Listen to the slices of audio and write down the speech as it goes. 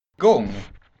Gång.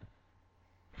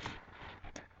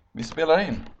 Vi spelar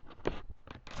in.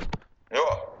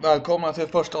 Ja, Välkomna till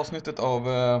första avsnittet av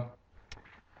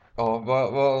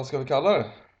vad ska vi kalla det?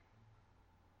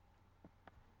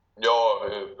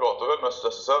 vi pratar väl mest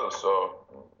SSL, så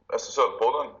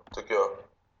SSL-podden tycker jag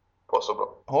passar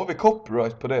bra. Har vi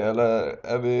copyright på det eller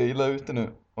är vi illa ute nu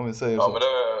om vi säger Ja, så? men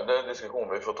det är en diskussion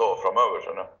vi får ta framöver,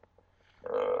 känner jag.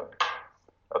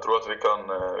 Jag tror att vi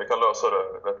kan lösa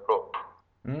det rätt bra.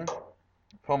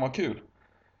 Fan vad kul.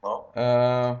 Ja,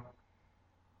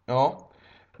 Ja,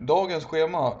 dagens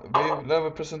schema. Vi lär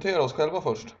väl presentera oss själva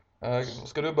först.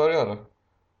 Ska du börja eller?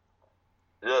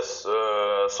 yes,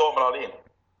 Samuel Hallin,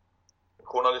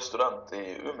 journaliststudent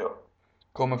i Umeå.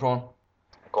 Kommer från?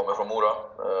 Kommer från Mora,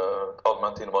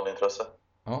 allmänt innebandyintresse.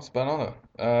 Ja, spännande.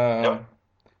 Ja.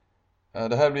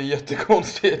 Det här blir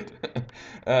jättekonstigt.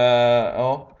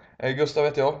 Gustaf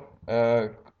heter jag.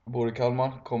 Bor i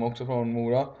Kalmar. Kommer också från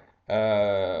Mora.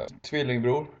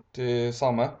 Tvillingbror till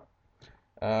Samme.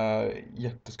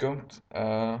 Jätteskumt.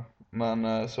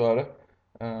 Men så är det.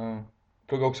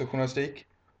 Pluggar också journalistik.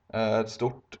 Ett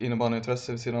stort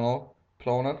innebandyintresse vid sidan av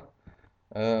planen.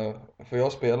 För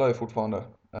jag spelar ju fortfarande.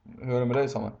 Hur är det med dig,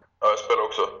 Samme? Ja, jag spelar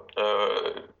också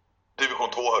division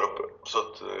 2 här uppe, så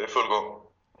att i full gång.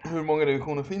 Hur många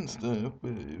divisioner finns det uppe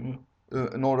i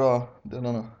norra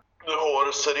delarna? Du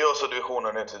har seriösa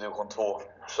divisioner ner till division 2.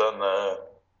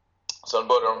 Sen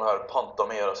börjar de här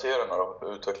Pantamera-serierna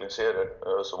då,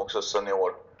 utvecklingsserier, som också är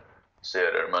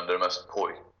seniorserier, men det är mest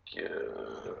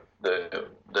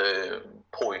det är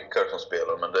pojkar som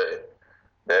spelar, men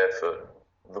det är för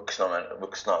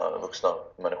vuxna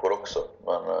människor också.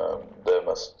 Men det är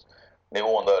mest,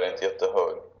 nivån där är inte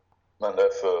jättehög, men det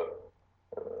är för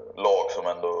lag som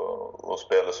ändå, och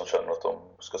spelare som känner att de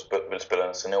vill spela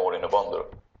en senior innebandy,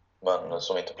 men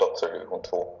som inte platsar i division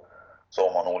 2. Så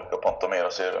har man olika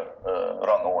Pantamera-serier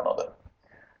rangordnade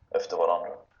efter varandra.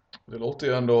 Det låter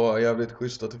ju ändå jävligt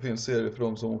schysst att det finns serier för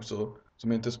de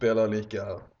som inte spelar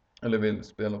lika eller vill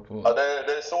spela på. Ja,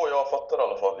 det är så jag fattar i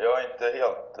alla fall. Jag är inte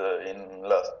helt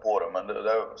inläst på det, men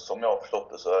som jag har förstått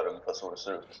det så är det ungefär så det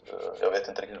ser ut. Jag vet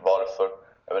inte riktigt varför.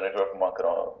 Jag vet inte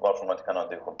varför man inte kan ha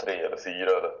division 3 eller 4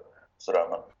 eller sådär,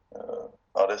 men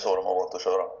ja, det är så de har valt att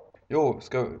köra. Jo,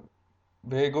 ska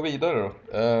vi gå vidare då?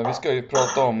 Vi ska ju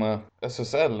prata om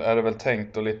SSL är det väl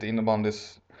tänkt, och lite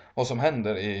innebandys, vad som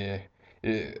händer i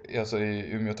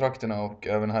Umeå-trakterna och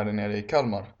även här nere i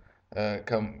Kalmar.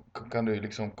 Kan du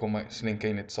liksom slinka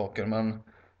in lite saker, men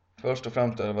först och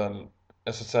främst är det väl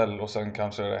SSL och sen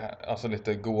kanske alltså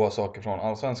lite goda saker från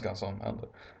allsvenskan som händer.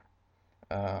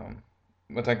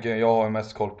 Jag har ju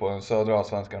mest koll på den södra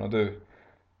allsvenskan, och du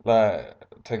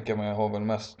tänker mig har väl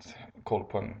mest koll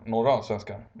på den norra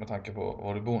allsvenskan med tanke på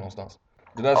var du bor någonstans.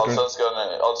 Det där ska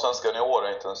Allsvenskan i år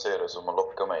är inte en serie som man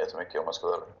lockar mig jättemycket, om jag ska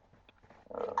vara ärlig.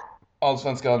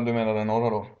 Allsvenskan, du menar den norra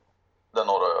då? Den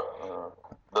norra, ja.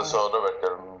 Den södra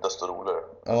verkar desto roligare.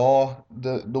 Ja,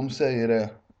 de säger det.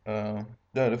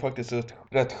 Det är faktiskt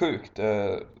rätt sjukt.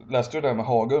 Läste du det med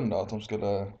Hagunda,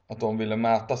 att de ville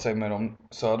mäta sig med de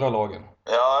södra lagen?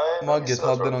 Ja, Magget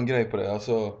hade någon grej på det,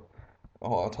 alltså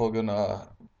att Hagunda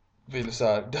ville så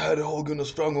här: det här är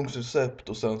Hagundas framgångsrecept,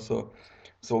 och sen så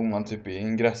såg man typ i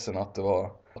ingressen att det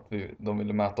var de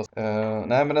ville mäta.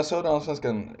 Nej, men den södra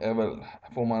allsvenskan är väl,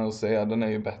 får man väl säga, den är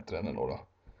ju bättre än den norra.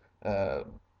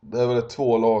 Det är väl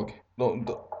två lag.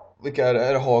 Vilka är det?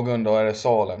 Är det Hagunda och är det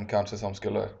Salem kanske som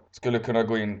skulle kunna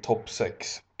gå in topp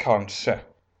 6 kanske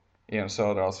i en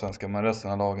södra allsvenska, men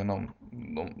resten av lagen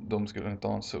de skulle inte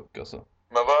ha en suck alltså.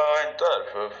 Men vad är inte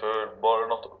där? För bara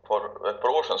ett par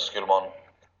år sedan skulle man,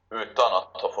 utan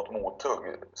att ha fått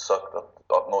mothugg, sagt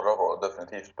att norra var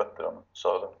definitivt bättre än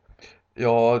söder.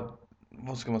 Ja,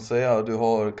 vad ska man säga? Du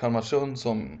har Kalmarsund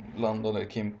som landade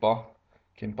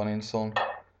Kimpa Nilsson.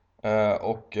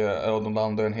 Och de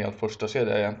landade en helt första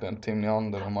kedja egentligen, Tim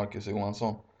Neander och Marcus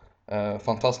Johansson.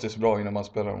 Fantastiskt bra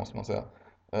innebandyspelare måste man säga.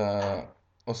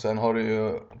 Och sen har du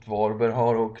ju Varberg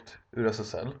har åkt ur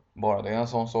SSL. Bara det är en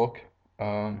sån sak.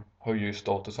 Höjer ju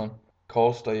statusen.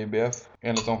 Karlstad IBF.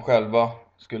 Enligt dem själva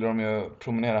skulle de ju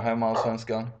promenera hem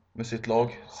allsvenskan med sitt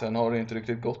lag. Sen har det inte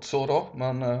riktigt gått så då,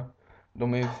 men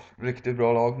de är riktigt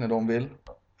bra lag när de vill.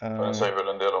 Men det säger väl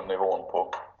en del om nivån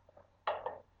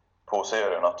på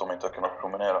serien, att de inte har kunnat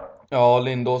promenera. Ja,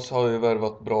 Lindås har ju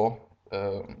värvat bra.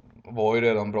 Var ju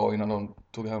redan bra innan de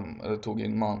tog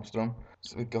in Malmström.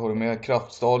 Så vilka har du med?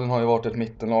 Kraftstaden har ju varit ett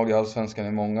mittenlag i allsvenskan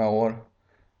i många år.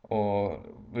 Och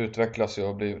utvecklas ju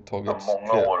och blivit taget.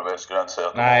 Många år skulle jag inte säga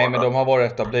att nej, men de har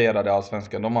varit etablerade i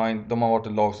allsvenskan. De har varit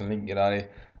ett lag som ligger där i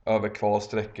över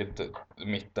kvalsträcket,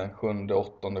 mitten, 7:e,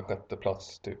 8:e, 6:e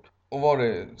plats typ. och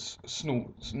varit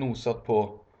snosat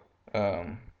på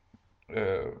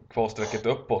kvalsträcket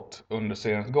uppåt under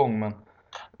seriens gång, men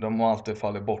de har alltid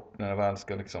fallit bort när det väl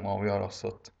ska liksom avgöras. Så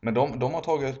att, men de har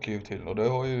tagit ett kliv till och det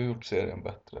har ju gjort serien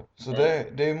bättre. Så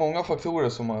det är många faktorer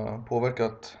som har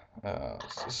påverkat.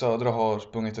 Södra har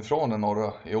sprungit ifrån den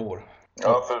norra i år.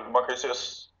 Ja, för man kan ju se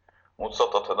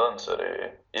motsatta tendenser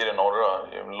i det norra.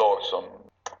 I lag som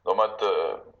de har inte...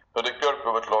 Hudik Björk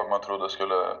var ett lag man trodde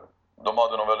skulle... De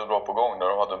hade nog väldigt bra på gång där,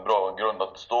 de hade en bra grund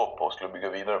att stå på och skulle bygga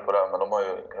vidare på det, men de har ju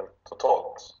helt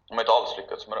totalt... De har inte alls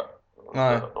lyckats med det.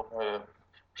 Nej. De har ju...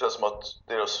 Det känns som att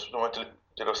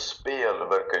deras spel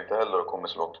verkar inte heller ha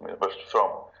kommit så långt som först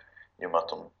fram. I och med att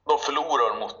de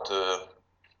förlorar mot...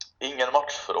 ingen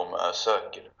match för dem är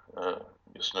säker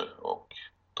just nu, och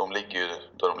de ligger ju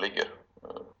där de ligger.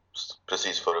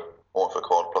 Precis ovanför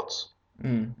kvalplats.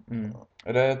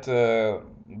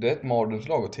 Det är ett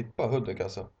mardrömslag att tippa Hudik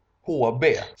alltså. HB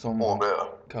som HB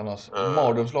kallas.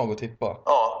 Mardrömslag att tippa.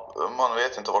 Ja, man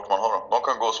vet inte vart man har dem. De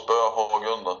kan gå och spöa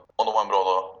Hagunda om de har en bra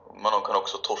dag. Men de kan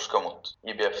också torska mot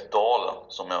IBF Dalen,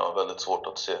 som jag har väldigt svårt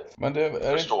att se. Men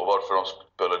förstå varför de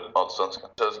spelar i Allsvenskan.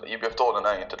 IBF Dalen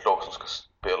är inte ett lag som ska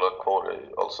spela kvar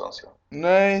i Allsvenskan.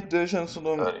 Nej, det känns som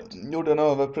de gjorde en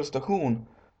överprestation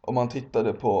om man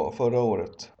tittade på förra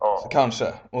året. Ja. Så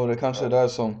kanske. Och det kanske är där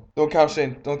som...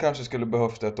 De kanske skulle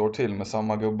behövt ett år till med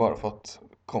samma gubbar för att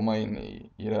komma in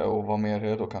i det och vara mer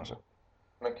redo kanske.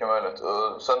 Mycket möjligt.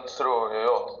 Sen tror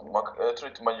jag att jag tror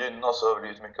inte man gynnas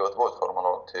överdrivet mycket av att vara ett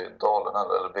farmarlag till Dalen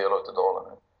eller B-lag till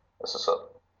Dalen i SSL.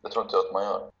 Det tror inte jag att man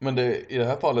gör. Men i det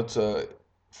här fallet så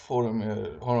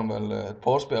har de väl ett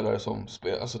par spelare som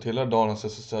alltså tillhör Dalens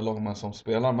SSL-lag men som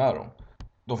spelar med dem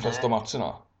de flesta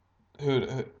matcherna.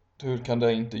 Hur kan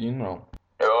det inte gynna dem?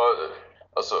 Ja,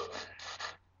 alltså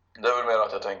det är väl mer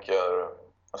att jag tänker,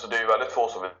 alltså det är ju väldigt få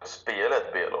som vill spela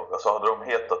ett B-lag. Alltså hade de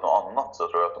hetat något annat så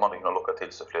tror jag att de hade kunnat locka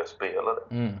till sig fler spelare.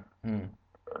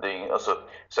 Det är alltså,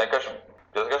 sen kanske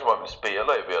man vill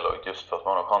spela i B-laget just för att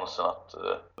man har chansen att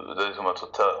det är liksom ett så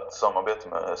tätt samarbete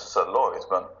med SSL-laget.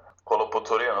 Men kolla på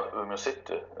Torén och Umeå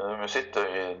City. Umeå City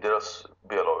är deras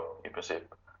B-lag i princip.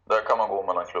 Där kan man gå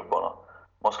mellan klubbarna.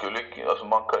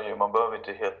 Man behöver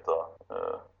inte heta...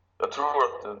 Jag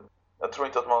tror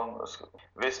inte att man...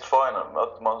 Visst, fine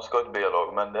att man ska ha ett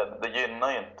B-lag, men det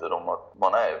gynnar inte dem att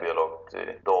man är B-lag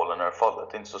i Dalen i det här fallet.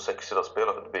 Det är inte så sexigt att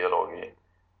spela för ett B-lag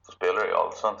som spelar i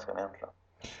Allsvenskan egentligen.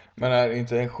 Men är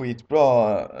inte en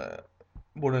skitbra...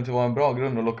 Borde inte vara en bra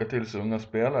grund att locka till sig unga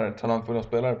spelare, talangfulla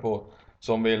spelare på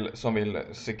som vill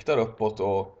sikta uppåt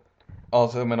och...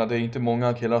 Alltså jag menar, det är inte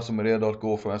många killar som är redo att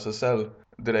gå från SSL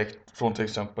direkt från till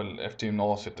exempel efter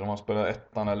gymnasiet om man spelar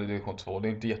ettan eller division 2. Det är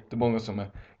inte jättemånga som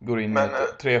går in i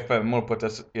 3-5 år på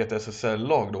ett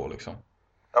SSL-lag då liksom.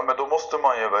 Ja, men då måste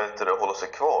man ju hålla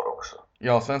sig kvar också.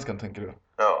 Ja, svenskan tänker du?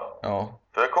 Ja.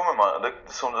 För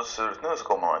som det ser ut nu så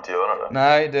kommer man inte göra det.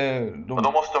 Nej, Men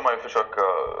då måste man ju försöka,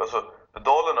 alltså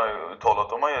Dalen har ju uttalat,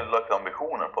 de har ju lagt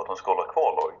ambitioner på att de ska hålla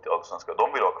kvar laget i Allsvenskan.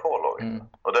 De vill ha kvar laget.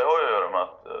 Och det har ju att göra med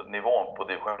att nivån på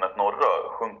division 1 norra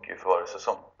sjunker för varje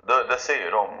säsong. Det ser ju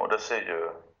de och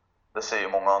det ser ju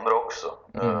många andra också.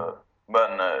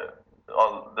 Men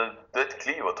det är ett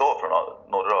kliv att ta från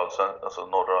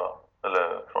norra,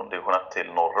 eller från division 1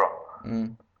 till norra.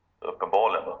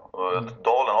 Uppenbarligen då. Och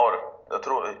Dalen jag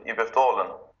tror IBF Dalen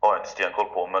har jag inte stenkoll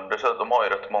på, men det känns att de har ju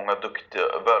rätt många duktiga,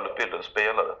 välutbildade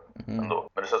spelare ändå.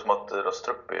 Men det känns som att deras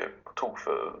trupp är på tok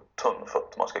för tunn för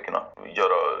att man ska kunna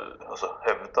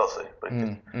hävda sig på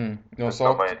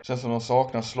riktigt. Känns som de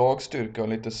saknar slagstyrka och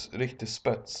lite riktig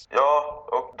spets. Ja,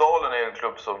 och Dalen är en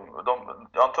klubb som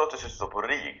jag antar att det står på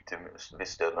RIG till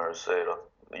viss del när du säger att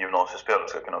gymnasiespelare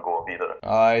ska kunna gå vidare.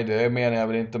 Nej, det menar jag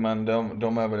väl inte, men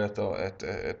de är väl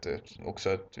också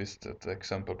ett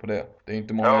exempel på det. Det är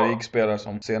inte många RIG-spelare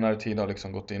som senare tid har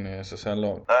liksom gått in i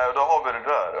SSL-lag. Nej, då har vi det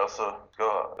där. Alltså,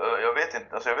 jag vet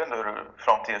inte hur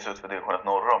framtiden ser ut för division 1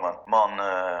 norra, men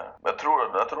jag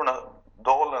tror när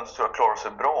Dalen klarar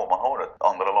sig bra om man har ett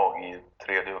andra lag i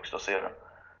tredje högsta serien.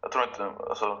 Jag tror inte,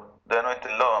 det är nog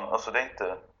inte det är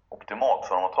inte optimalt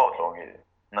för dem att ha ett lag i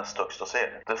nästa högsta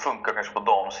serie. Det funkar kanske på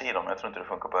damsidan, men jag tror inte det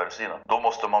funkar på herrsidan. Då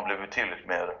måste man bli betydligt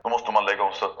mer... Då måste man lägga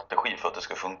om strategi för att det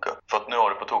ska funka. För att nu har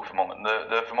det på tok för många...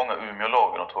 Det är för många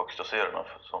Umeå-lag i de två högsta serierna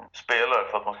som spelar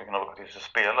för att man ska kunna locka till sig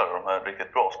spelare, de här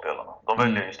riktigt bra spelarna. De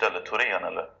väljer istället Torén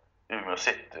eller Umeå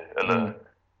City eller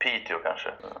Piteå kanske.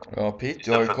 Ja,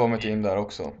 Piteå har ju kommit in där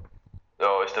också.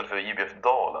 Ja, istället för IBF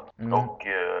Dalen.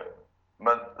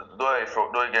 Men då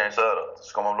är grejen så här att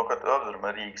ska man locka över de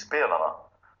här RIG-spelarna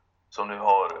som nu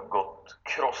har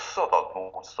krossat allt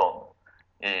motstånd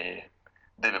i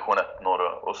division 1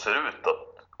 norra och ser ut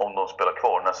att om de spelar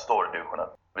kvar nästa år i division 1.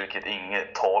 Vilket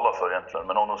inget talar för egentligen.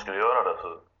 Men om de skulle göra det så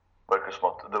verkar det som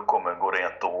att det kommer gå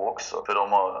rent då också. För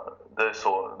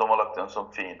de har lagt en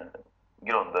sån fin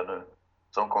grund där nu.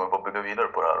 Så de kommer bara bygga vidare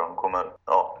på det här. De kommer,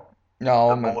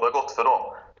 det båda gott för dem.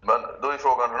 Men då är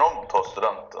frågan hur de tar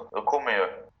studenten.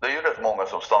 Det är ju rätt många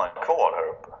som stannar kvar här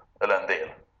uppe. Eller en del.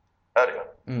 Är det ju.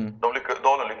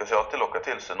 Dalen lyckas ju alltid locka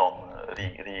till sig någon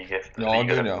liga efter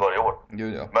varje år.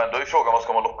 Men då är frågan, vad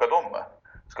ska man locka dem med?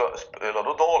 Ska spela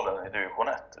då Dalen i division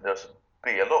 1, deras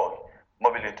B-lag?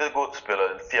 Man vill ju inte gå och spela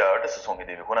en fjärde säsong i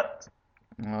division 1.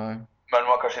 Nej. Men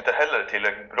man kanske inte heller är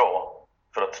tillräckligt bra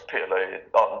för att spela i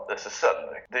SSL.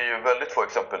 Det är ju väldigt få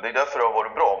exempel. Det är därför det har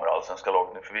varit bra med allsvenska lag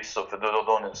nu förvisso. För då har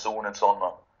Daniel Sonitsson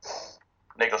och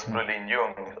Niklas Brolin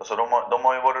Ljung. Alltså de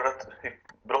har ju varit rätt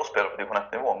bra spelare på division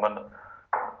 1-nivå. Men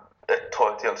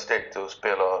ta ett helt steg till att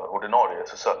spela ordinarie i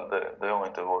SSL. Det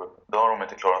har de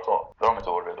inte klarat av. Det har de inte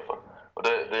varit redo för. Och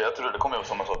jag tror det kommer ju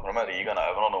samma sak med de här ligarna.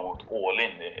 Även om de har gått all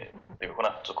in i division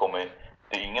 1 så kommer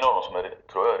det är ingen av dem som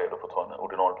tror jag är redo för att ta en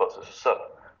ordinarie plats i SSL.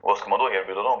 Och vad ska man då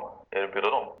erbjuda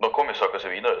dem? De kommer ju söka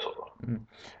sig vidare i så fall.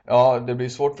 Ja, det blir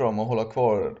svårt för dem att hålla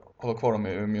kvar dem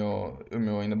i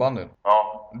Umeå innebandyn.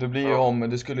 Ja. Det blir ju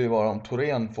det skulle ju vara om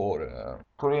Torén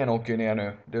Torén åker ju ner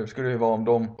nu. Det skulle ju vara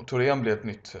om Torén blir ett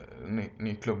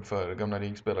ny klubb för gamla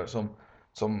rigspelare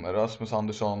som Rasmus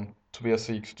Andersson, Tobias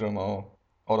Wikström och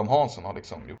Adam Hansson har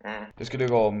liksom gjort. Det skulle ju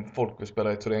vara om folk vill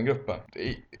spela i Torén-gruppen.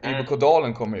 IBK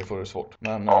Dalen kommer ju få det svårt.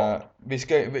 Men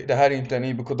det här är inte en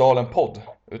IBK Dalen-podd.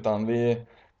 Utan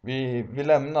vi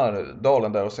lämnar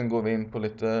Dalen där och sen går vi in på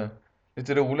lite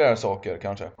roligare saker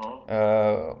kanske.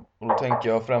 Och då tänker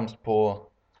jag främst på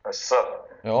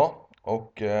ja,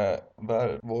 och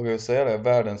vågar jag säga det,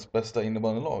 världens bästa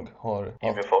innebandylag har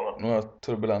haft några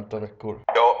turbulenta veckor.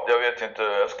 Ja, jag vet inte,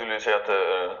 jag skulle ju säga att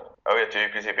jag vet ju i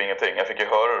princip ingenting. Jag fick ju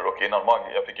höra det dock innan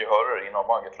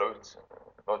Magget la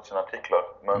ut sina artiklar.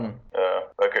 Men det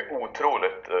verkar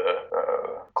otroligt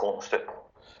konstigt.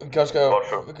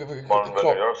 Varför man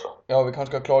väljer göra så. Ja, vi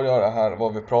kanske ska klargöra här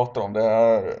vad vi pratar om. Det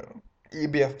är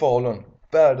IBF Falun,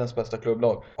 världens bästa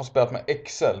klubblag. Har spelat med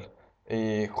Excel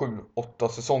i 7-8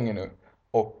 säsonger nu.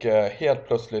 Och helt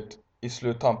plötsligt i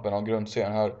sluttampen av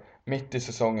grundserien här, mitt i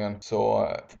säsongen, så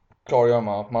klargör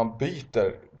man att man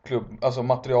byter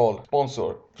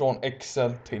materialsponsor från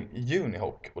Excel till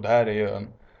Unihawk. Och det här är ju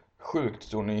en sjukt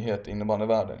stor nyhet i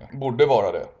innebandyvärlden. Borde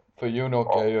vara det. För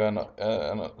Unihawk är ju en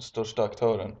största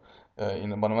aktören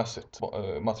innebandymässigt,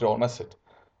 materialmässigt.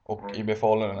 Och IB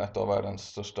Falun är ett av världens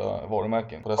största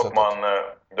varumärken på det sättet.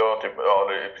 Det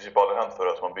har i princip aldrig hänt för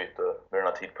att man byter vid den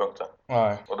här tidpunkten.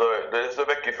 Nej. Och det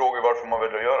väcker frågor varför man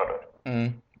väljer att göra det.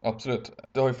 Absolut.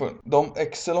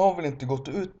 Excel har väl inte gått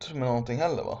ut med någonting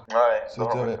heller, va? Nej,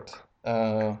 så jag vet.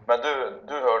 Men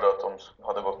du hörde att de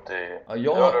hade gått i...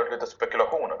 Jag har hört lite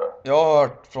spekulationer där. Jag har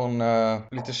hört från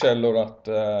lite källor att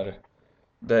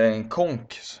det är en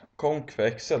konk för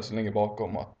Excel som ligger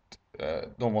bakom att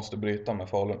de måste bryta med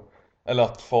Falun. Eller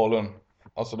att Falun,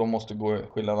 alltså de måste gå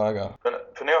skilda vägar.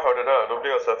 För när jag hörde det där, då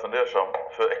blev jag så här fundersam.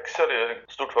 För Excel är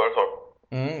ett stort företag.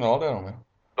 Ja, det är de ju.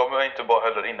 De är inte bara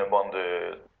heller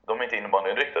de är inte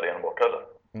innebandyinriktade enbart heller.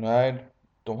 Nej,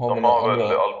 de har väl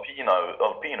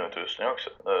alpina utrustning också.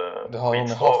 Det har de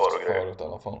haft förut i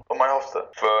alla fall. De har ju haft det.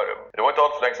 För det var inte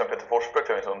alls länge sedan Peter Forsberg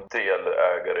var som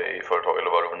delägare i företag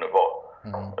eller vad det nu var.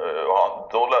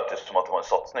 Då lät det som att det var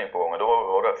en satsning på gången. Då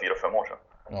var det 4-5 år sedan.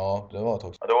 Ja, det var ett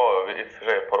tag sedan. Det var i och för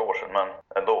sig ett par år sedan, men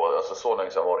ändå, alltså så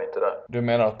länge sedan var det inte det. Du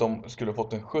menar att de skulle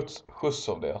fått en skjuts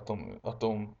av det? Att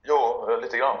de... Jo,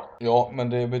 lite grann. Ja, men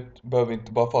det behöver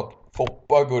inte, bara för att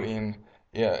Foppa går in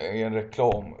i en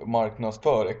reklam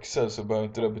marknadsför Excel, så behöver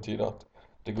inte det betyda att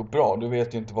det går bra. Du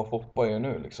vet ju inte vad Foppa är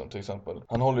nu liksom, till exempel.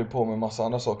 Han håller ju på med massa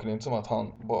andra saker. Det är inte som att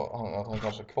han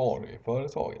kanske är kvar i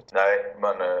företaget. Nej,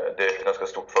 men det är ett ganska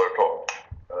stort företag.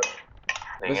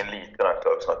 Det är ingen liten aktör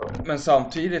att snacka om. Men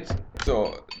samtidigt så,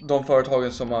 de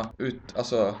företagen som har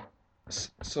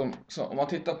om man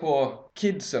tittar på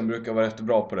kidsen brukar vara rätt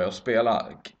bra på det att spela.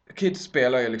 Kids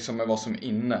spelar ju liksom med vad som är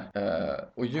inne.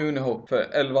 Och Unihawk, för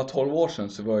 11-12 år sedan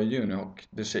så var ju Unihawk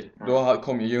the shit. Då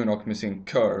kom ju Unihawk med sin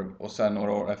curve och sen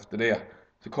några år efter det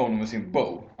så kom de med sin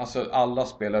bow. Alltså alla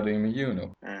spelade ju med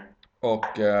Unihawk. Och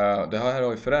det här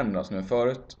har ju förändrats nu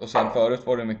förut. Och sen förut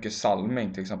var det mycket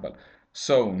salming till exempel.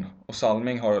 Zone och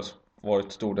salming har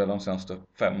varit stor del de senaste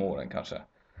 5 åren kanske.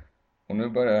 Och nu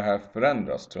börjar det här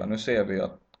förändras tror jag. Nu ser vi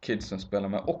att kidsen spelar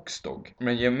med Oxdog.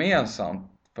 Men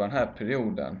gemensamt för den här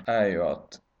perioden är ju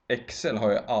att Excel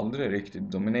har ju aldrig riktigt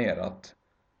dominerat.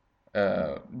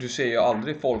 Du ser ju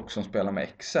aldrig folk som spelar med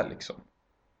Excel liksom.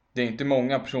 Det är inte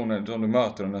många personer som du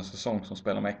möter under en säsong som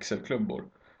spelar med Excel-klubbor.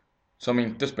 som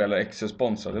inte spelar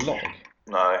Excel-sponsrade lag.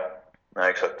 Nej,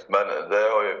 exakt. Men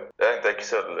är inte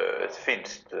Excel ett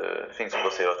finskt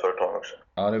baserat företag också?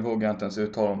 Ja, det vågar jag inte ens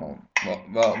uttala mig om.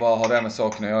 Vad har det med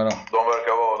saken att göra? De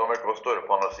verkar vara större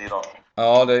på andra sidan.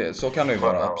 Ja, så kan det ju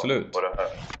vara, absolut.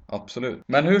 Absolut.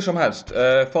 Men hur som helst,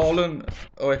 Falun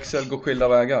och Excel går skilda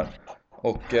vägar.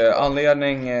 Och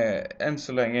anledning än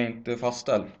så länge inte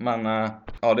fastställd. Men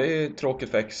ja, det är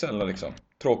tråkigt för Excel liksom.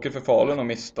 Tråkigt för Falun att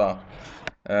mista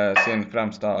sin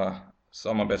främsta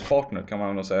samarbetspartner, kan man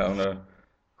ändå säga,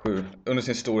 under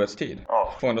sin storhetstid.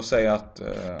 Ja. Får ändå säga att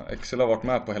Excel har varit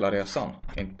med på hela resan.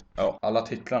 Alla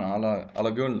titlarna, alla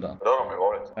gulden. Det har de ju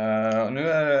varit.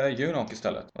 Nu är det Junok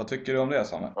istället. Vad tycker du om det,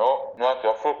 Samuel? Ja, nu har inte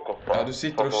jag frukost. Ja, du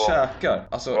sitter och käkar.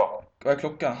 Alltså, vad är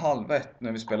klockan 12:30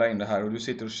 när vi spelar in det här och du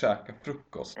sitter och käkar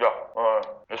frukost? Ja,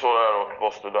 det är så det är att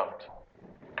vara student.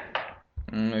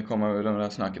 Vi kommer över det här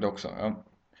snacket också.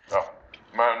 Ja,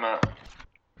 men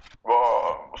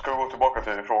vad ska vi gå tillbaka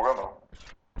till frågan då?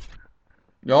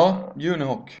 Ja,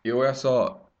 Junihawk. Jo, jag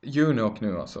sa Junihawk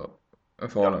nu alltså.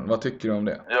 Falun. Vad tycker du om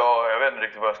det? Ja, jag vet inte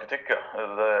riktigt vad jag ska tycka.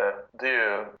 Det är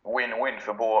ju win-win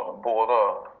för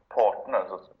båda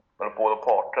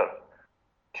parter.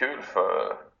 Kul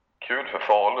för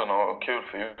Falun och kul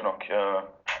för Junok.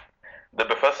 Det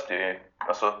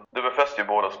befäster ju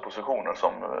bådas positioner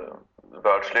som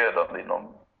världsledande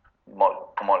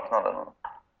på marknaden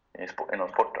inom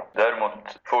sporten. Däremot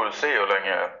får vi se hur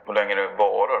länge det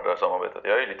varar, det här samarbetet.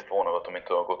 Jag är lite förvånad att de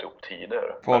inte har gått ihop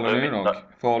tidigare. Falun är Junok.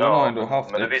 Falun har ändå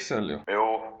haft Excel ju.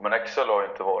 Jo, men Excel har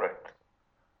inte varit.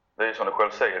 Det är ju som du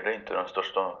själv säger, det är inte den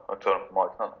största aktören på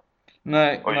marknaden.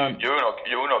 Nej, och men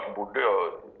Junok borde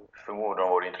ju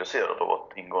förmodligen vara intresserad av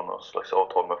att ingå någon slags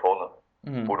avtal med Falun.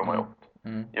 Borde man gjort.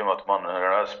 I och med att man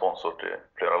är sponsor till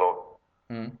flera lag.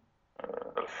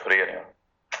 Eller föreningar.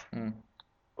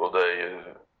 Och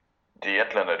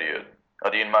egentligen är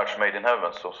det ju en match made in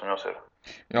heaven, så som jag ser det.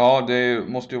 Ja, det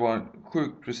måste ju vara en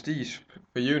sjuk prestige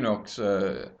för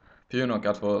Junok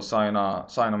att få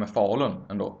signa med Falun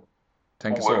ändå.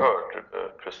 Oerhört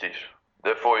prestige.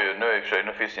 Det får ju,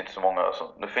 nu finns det inte så många,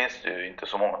 nu finns det ju inte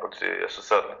så många faktiskt i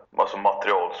SSL, alltså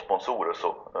materialsponsorer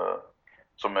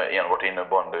som är enbart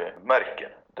innebandymärken.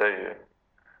 Det är ju,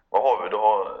 vad har vi?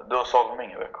 Du har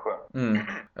Salming i Växjö.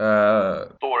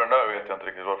 Storyn där vet jag inte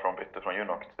riktigt varför de bytte från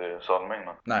Junok till Salming.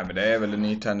 Men... Nej, men det är väl en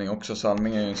nytändning också.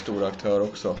 Salming är ju en stor aktör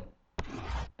också.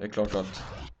 Det är klart att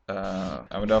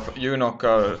Junok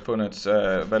har funnits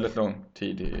väldigt lång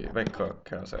tid i Växjö,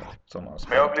 kan jag säga.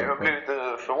 Men jag blir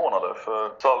lite förvånad,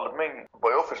 för Salming,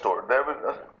 vad jag förstår, det är väl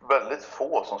väldigt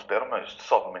få som spelar med just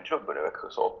Salming-klubbar i Växjö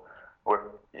och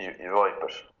i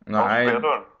Vipers. Nej,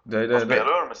 de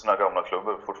spelar med sina gamla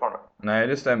klubbar fortfarande. Nej,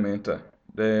 det stämmer inte.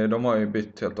 De har ju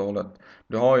bytt helt och hållet.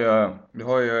 Du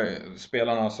har ju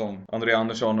spelarna som André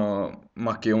Andersson och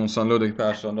Macke Jonsson, Ludvig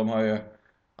Persson.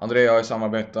 André har ju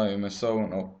samarbetat med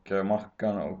Zone och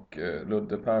Mackan, och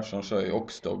Ludde Persson kör ju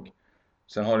Oxdog.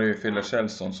 Sen har du ju Fille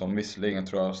Kjellson som visserligen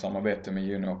tror jag samarbetar med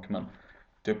Junok, men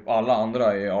typ alla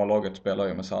andra i A-laget spelar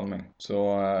ju med Salming.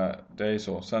 Så det är ju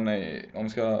så. Sen om vi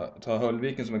ska ta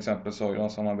Höllviken som exempel, så har de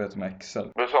samarbete med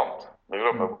Excel. Det är sant. Det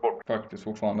glömmer jag bort. Faktiskt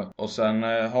fortfarande. Och sen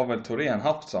har väl Torén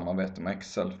haft samarbete med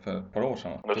Excel för ett par år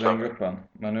sedan. Det den gruppen.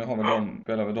 Men nu har väl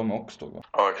spelar väl de också då, va?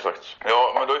 Ja, exakt.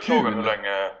 Ja, men då är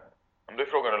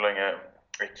frågan hur länge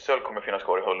Excel kommer finnas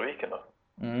kvar i Höllviken då?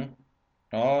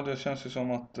 Ja, det känns ju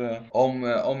som att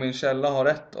om min källa har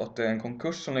rätt och att det är en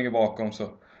konkurs som ligger bakom,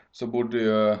 så borde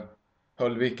ju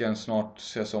Höllviken snart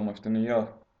ses om efter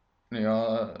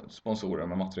nya sponsorer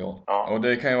med material. Ja. Och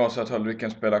det kan ju vara så att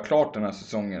Höllviken spelar klart den här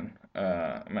säsongen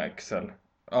med Excel.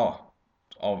 Ja,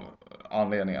 av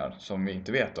anledningar som vi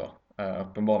inte vet då.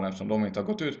 Uppenbarligen, eftersom de inte har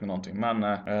gått ut med någonting. Men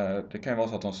det kan ju vara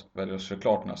så att de väljer att köra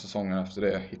klart den här säsongen, efter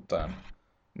det hitta en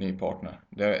ny partner.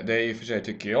 Det är i och för sig,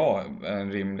 tycker jag,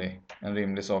 en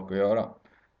rimlig sak att göra.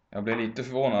 Jag blir lite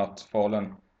förvånad att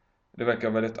Falun, det verkar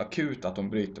väldigt akut att de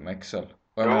bryter med Excel.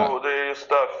 Det är just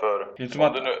därför.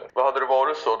 Vad hade det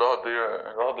varit så, då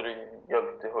hade det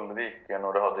hjälpt i Höllviken,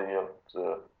 och det hade hjälpt...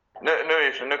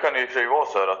 Nu kan det ju för sig vara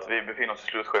så här att vi befinner oss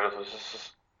i slutskedet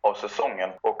av säsongen,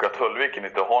 och att Höllviken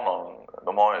inte har någon...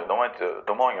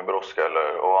 De har ingen brådska,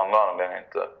 eller av andra anledningar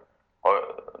inte...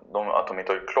 att de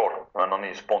inte har gjort klart med någon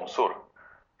ny sponsor.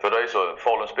 För det är ju så,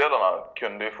 Falun-spelarna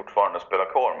kunde ju fortfarande spela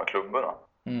kvar med klubbarna.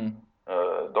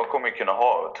 De kommer ju kunna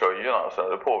ha tröjorna, så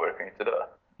det påverkar inte det.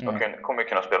 De kommer ju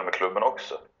kunna spela med klubben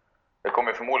också. Det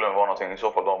kommer förmodligen vara någonting i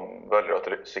så fall de väljer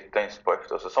att sikta in på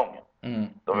efter säsongen.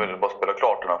 De vill bara spela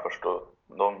klart den här först, och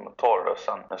de tar det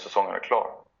sen när säsongen är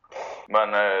klar.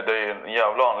 Men det är ju en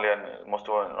jävla anledning,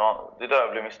 det där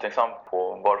jag blir misstänksam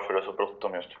på varför det är så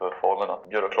bråttom just för Falun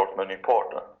att göra klart med en ny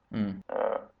partner.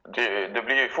 Det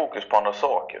blir ju fokus på andra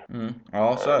saker.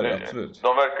 Ja, så är det absolut.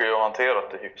 De verkar ju ha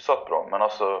hanterat det hyfsat bra, men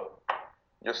alltså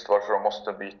just varför de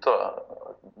måste byta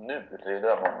nu, det är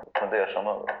det man funderar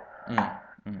över.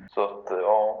 Så att,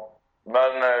 ja.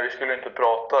 Men vi skulle inte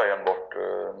prata enbart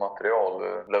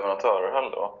materialleverantörer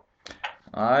heller, va?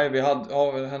 Nej, vi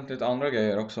har väl hänt lite andra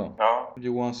grejer också. Ja.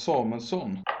 Johan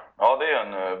Samuelsson. Ja, det är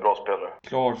en bra spelare.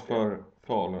 Klar för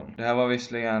Falun. Det här var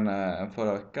visserligen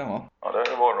förra veckan, va? Ja,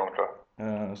 det var de, tror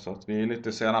jag. Så att vi är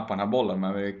lite sena på den här bollen,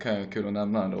 men det kan ju kul att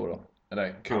nämna den då.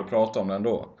 Eller kul att prata om den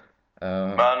då.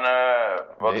 Men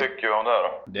vad tycker du om det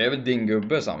då? Det är väl din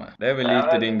gubbe, Samme. Det är väl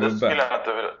lite din gubbe.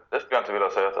 Det skulle jag inte vilja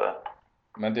säga att det är.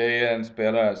 Men det är en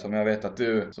spelare som jag vet att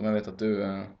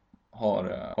du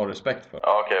har respekt för.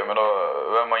 Ja, okej, men då,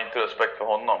 vem har inte respekt för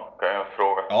honom, kan jag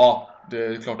fråga. Ja, det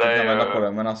är klart du kan vända på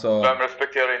det, men alltså... Vem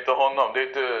respekterar inte honom? Det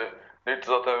är inte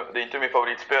så att det är inte min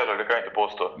favoritspelare, det kan jag inte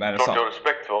påstå. Men klart jag har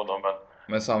respekt för honom,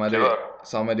 men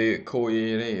Samme, det är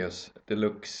KJ Reus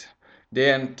Deluxe. Det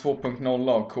är en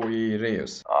 2.0 av KJ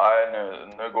Reus. Nej,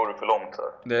 nu går du för långt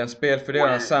här. Det är en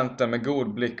spelfördelande center med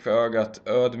god blick för ögat,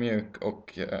 ödmjuk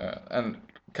och en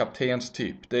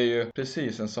kaptenstyp. Det är ju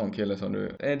precis en sån kille som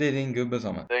du... Det är din gubbe,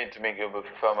 Samme. Det är inte min gubbe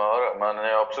för 5 öre,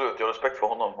 men absolut, jag har respekt för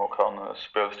honom och han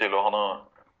spelstil och han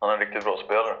är en riktigt bra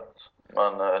spelare.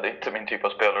 Men det är inte min typ av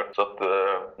spelare, så att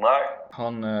nej.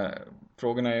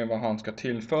 Frågan är ju vad han ska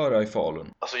tillföra i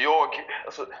Falun. Alltså,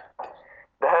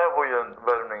 det här var ju en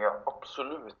värvning jag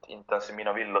absolut inte ens i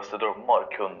mina vildaste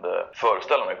drömmar kunde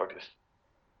föreställa mig faktiskt.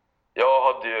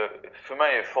 För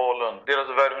mig är Falun, deras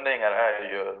värvningar är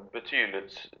ju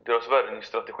deras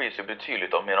värvningsstrategi ser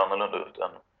betydligt mer annorlunda ut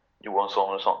än Johan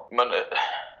Samuelsson. Men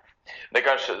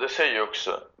det säger ju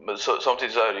också, men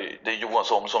samtidigt så är det Johan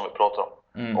Samuelsson vi pratar om.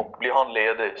 Och blir han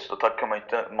ledig så tackar man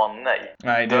inte nej.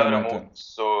 Nej, det gör man inte.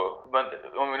 Men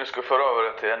om vi nu ska föra över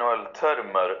det till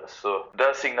NHL-termer, så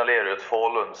där signalerar ju att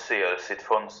Falun ser sitt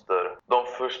fönster. De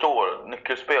förstår,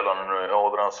 nyckelspelarna nu,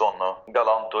 Abrahamsson och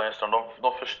Galant och Enström,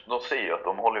 de ser ju att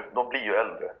de blir ju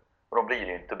äldre. Och de blir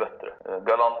ju inte bättre.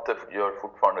 Galante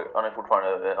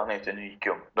han är inte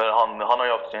unikum. Men han har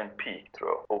ju haft sin peak, tror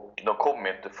jag. Och de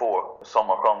kommer inte få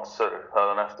samma chanser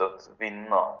efter att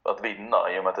vinna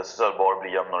i och med att SSL bara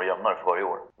blir jämnare och jämnare för varje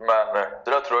år. Men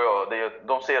det där tror jag,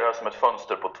 de ser det här som ett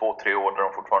fönster på 2-3 år där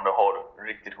de fortfarande har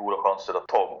riktigt goda chanser att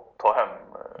ta hem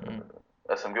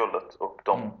SM-guldet. Och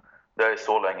det är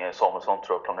så länge Samuelsson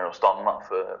tror jag planerar att stanna.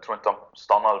 För jag tror inte han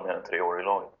stannar mer än 3 år i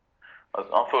laget.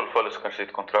 Alltså, han fullföljer kanske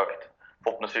sitt kontrakt.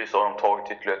 Förhoppningsvis har de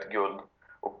tagit ytterligare ett guld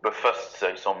och befäst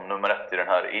sig som nummer 1 i den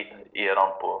här eran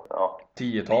på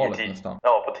 10-talet nästan.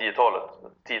 Ja, på 10-talet.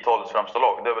 10-talets främsta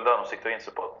lag. Det är väl där de siktar in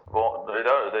sig på.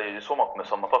 Det är ju så man kommer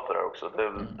sammanfatta det här också. Det är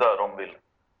väl där de vill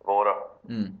vara.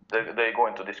 Det går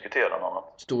inte att diskutera något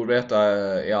annat. Storvreta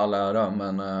är i all ära,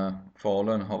 men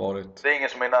Falun har varit... Det är ingen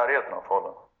som är i närheten av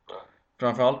Falun.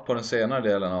 Framförallt på den senare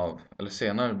delen av... Eller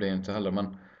senare blir det inte heller,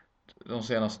 men... De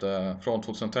senaste, från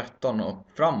 2013 och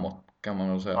framåt kan man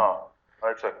väl säga. Ja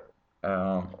exakt.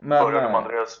 Började med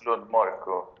Andreas Lundmark.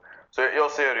 Så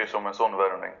jag ser det ju som en sån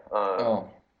värvning.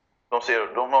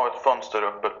 De har ett fönster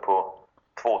öppet på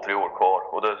 2-3 år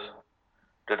kvar. Och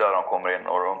det är där han kommer in.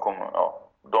 Och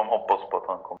de hoppas på att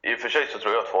han kommer. I och för sig så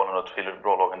tror jag att Falun har ett tillräckligt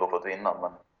bra lag ändå för att vinna.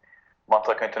 Men man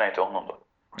tackar inte nej till honom då.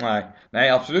 Nej,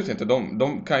 absolut inte.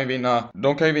 De kan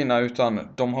ju vinna utan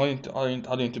de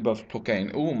hade inte behövt plocka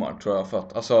in Omar, tror jag, för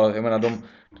att alltså jag menar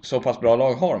så pass bra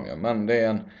lag har de ju, men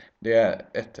det är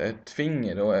ett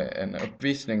finger och en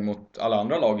uppvisning mot alla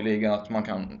andra lag i ligan att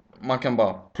man kan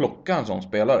bara plocka en sån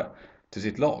spelare till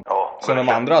sitt lag. Så de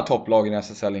andra topplagen i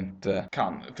SSL inte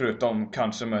kan, förutom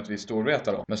kanske möjligtvis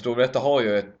Storvreta då. Men Storvreta har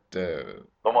ju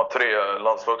de har 3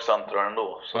 landslagscentrar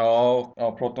ändå. Så.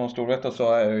 Ja, pratar om Storvreta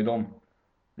så är ju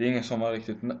det är ingen som har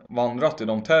riktigt vandrat i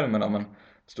de termerna, men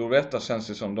Storvreta känns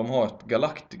ju som de har ett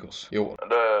Galacticos i år.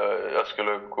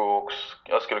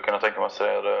 Jag skulle kunna tänka mig att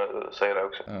säga det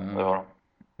också. Det har de.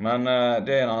 Men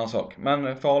det är en annan sak.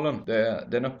 Men Falun, det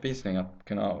är en uppvisning att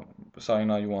kunna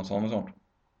signa Johan Samuelsson.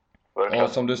 Och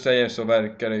som du säger så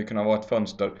verkar det ju kunna vara ett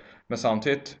fönster. Men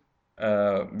samtidigt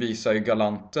visar ju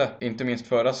Galante, inte minst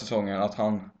förra säsongen, att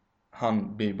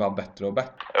han blir bara bättre och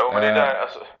bättre. Jo, men det där,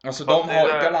 alltså de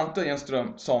har Galante,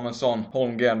 Enström, Samuelsson,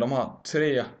 Holmgren. De har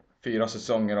 3-4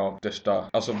 säsonger av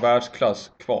alltså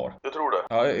världsklass kvar. Du tror det?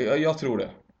 Ja, jag tror det.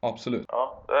 Absolut.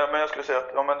 Ja, men jag skulle säga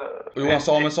att Johan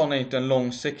Samuelsson är inte en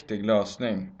långsiktig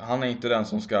lösning. Han är inte den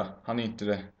som ska... Han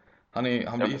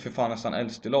blir ju för fan nästan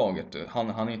äldst i laget. Han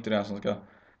är inte den som ska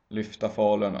lyfta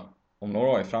Falun om några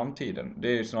år i framtiden. Det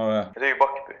är ju snarare... Det är ju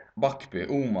Backby,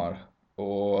 Omar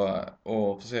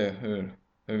och få se hur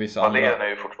vissa Hallin andra... är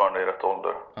ju fortfarande i rätt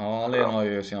ålder. Ja, Hallin har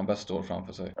ju sina bästa år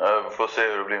framför sig. Vi får se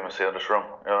hur det blir med Cederström.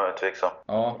 Jag är tveksam.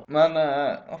 Ja, men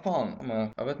vad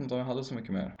fan, jag vet inte om jag hade så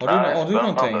mycket mer. Har du Spännande.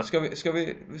 någonting?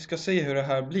 Vi ska se hur det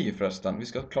här blir förresten. Vi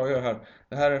ska klargöra det här.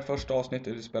 Det här är det första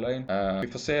avsnittet vi spelar in. Vi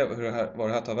får se var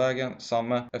det här tar vägen.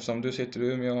 Samme, eftersom du sitter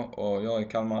i Umeå och jag är i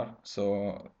Kalmar,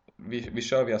 så vi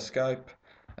kör via Skype.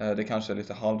 Det kanske är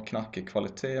lite halvknackig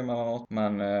kvalitet emellanåt,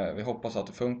 men vi hoppas att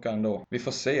det funkar ändå. Vi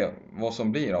får se vad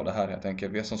som blir av det här helt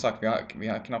enkelt. Vi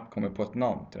har knappt kommit på ett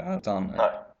namn till det här, utan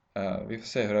vi får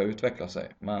se hur det utvecklar sig.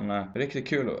 Men riktigt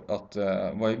kul att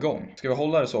vara igång. Ska vi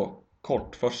hålla det så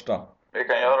kort första? Vi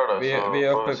kan göra det,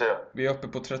 får vi se. Vi är uppe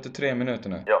på 33 minuter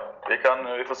nu. Ja,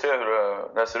 vi får se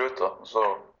hur det ser ut då.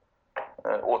 Så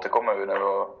återkommer vi när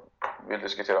vi vill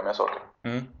diskutera mer saker.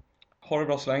 Ha det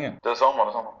bra så länge.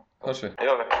 Detsamma. Hörs vi. Det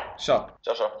gör vi. Tja.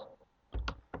 Tja.